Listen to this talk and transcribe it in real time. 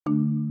Hi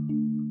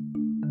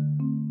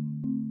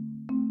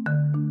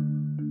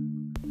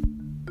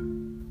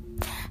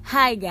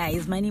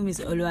guys, my name is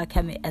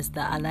Oluwakemi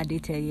Esther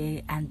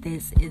Aladeteye, and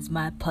this is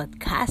my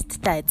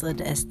podcast titled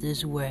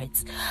Esther's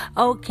Words.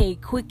 Okay,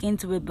 quick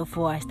into it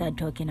before I start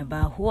talking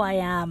about who I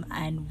am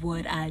and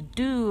what I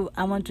do.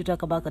 I want to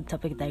talk about a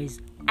topic that is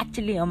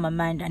actually on my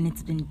mind and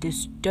it's been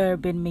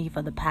disturbing me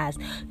for the past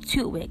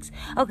 2 weeks.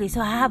 Okay,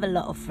 so I have a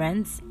lot of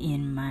friends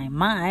in my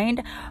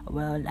mind.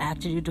 Well, I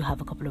actually do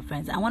have a couple of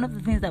friends, and one of the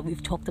things that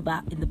we've talked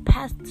about in the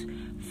past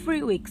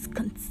 3 weeks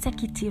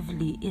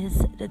consecutively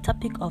is the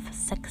topic of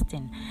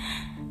sexting.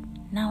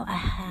 Now, I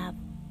have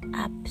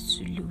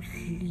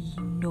absolutely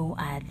no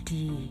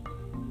idea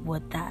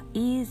what that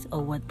is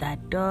or what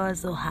that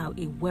does or how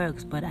it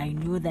works, but I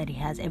know that it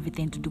has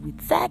everything to do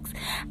with sex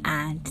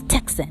and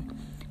texting.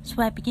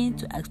 So I begin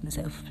to ask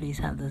myself, please,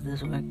 how does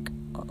this work?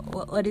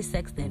 What is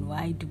sexting?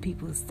 Why do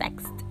people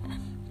sext?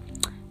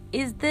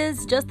 Is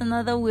this just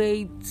another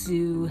way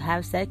to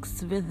have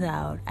sex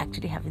without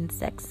actually having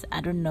sex?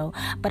 I don't know.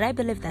 But I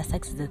believe that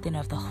sex is a thing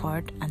of the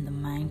heart and the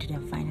mind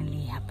that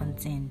finally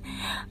happens in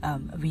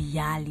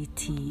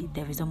reality.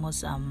 There is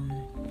almost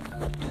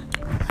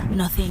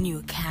nothing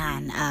you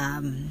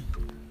can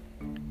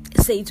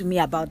say to me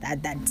about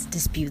that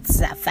disputes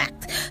that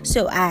fact.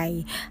 So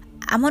I'm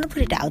going to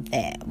put it out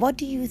there. What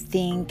do you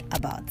think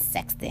about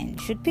sexting?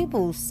 Should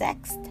people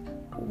sext?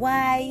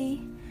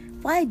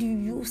 Why do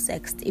you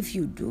sext if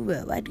you do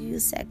well? Why do you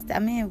sext? I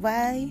mean,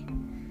 why?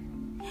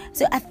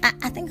 So I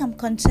think I'm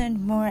concerned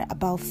more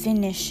about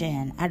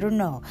finishing. I don't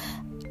know.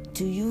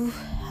 Do you?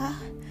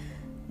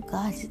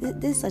 God,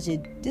 this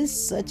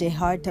is such a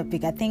hard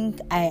topic. I think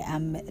I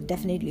am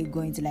definitely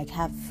going to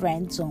have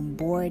friends on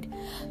board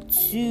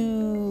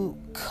to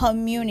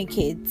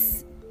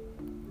communicate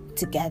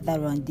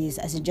together on this,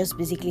 as in just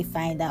basically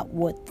find out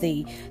what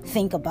they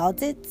think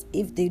about it,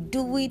 if they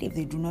do it, if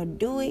they do not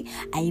do it.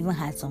 I even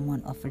had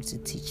someone offer to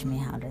teach me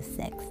how to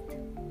sext.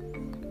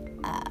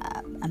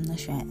 I'm not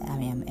sure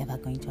I'm ever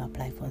going to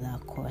apply for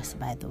that course,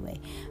 by the way,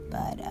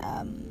 but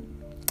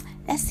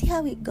let's see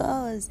how it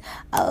goes.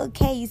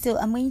 Okay, so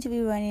I'm going to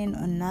be running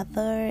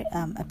another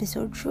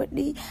episode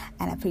shortly,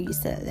 and I pray you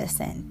still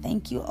listen.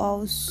 Thank you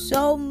all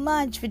so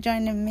much for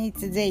joining me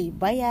today.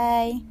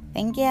 Bye.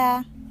 Thank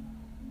you.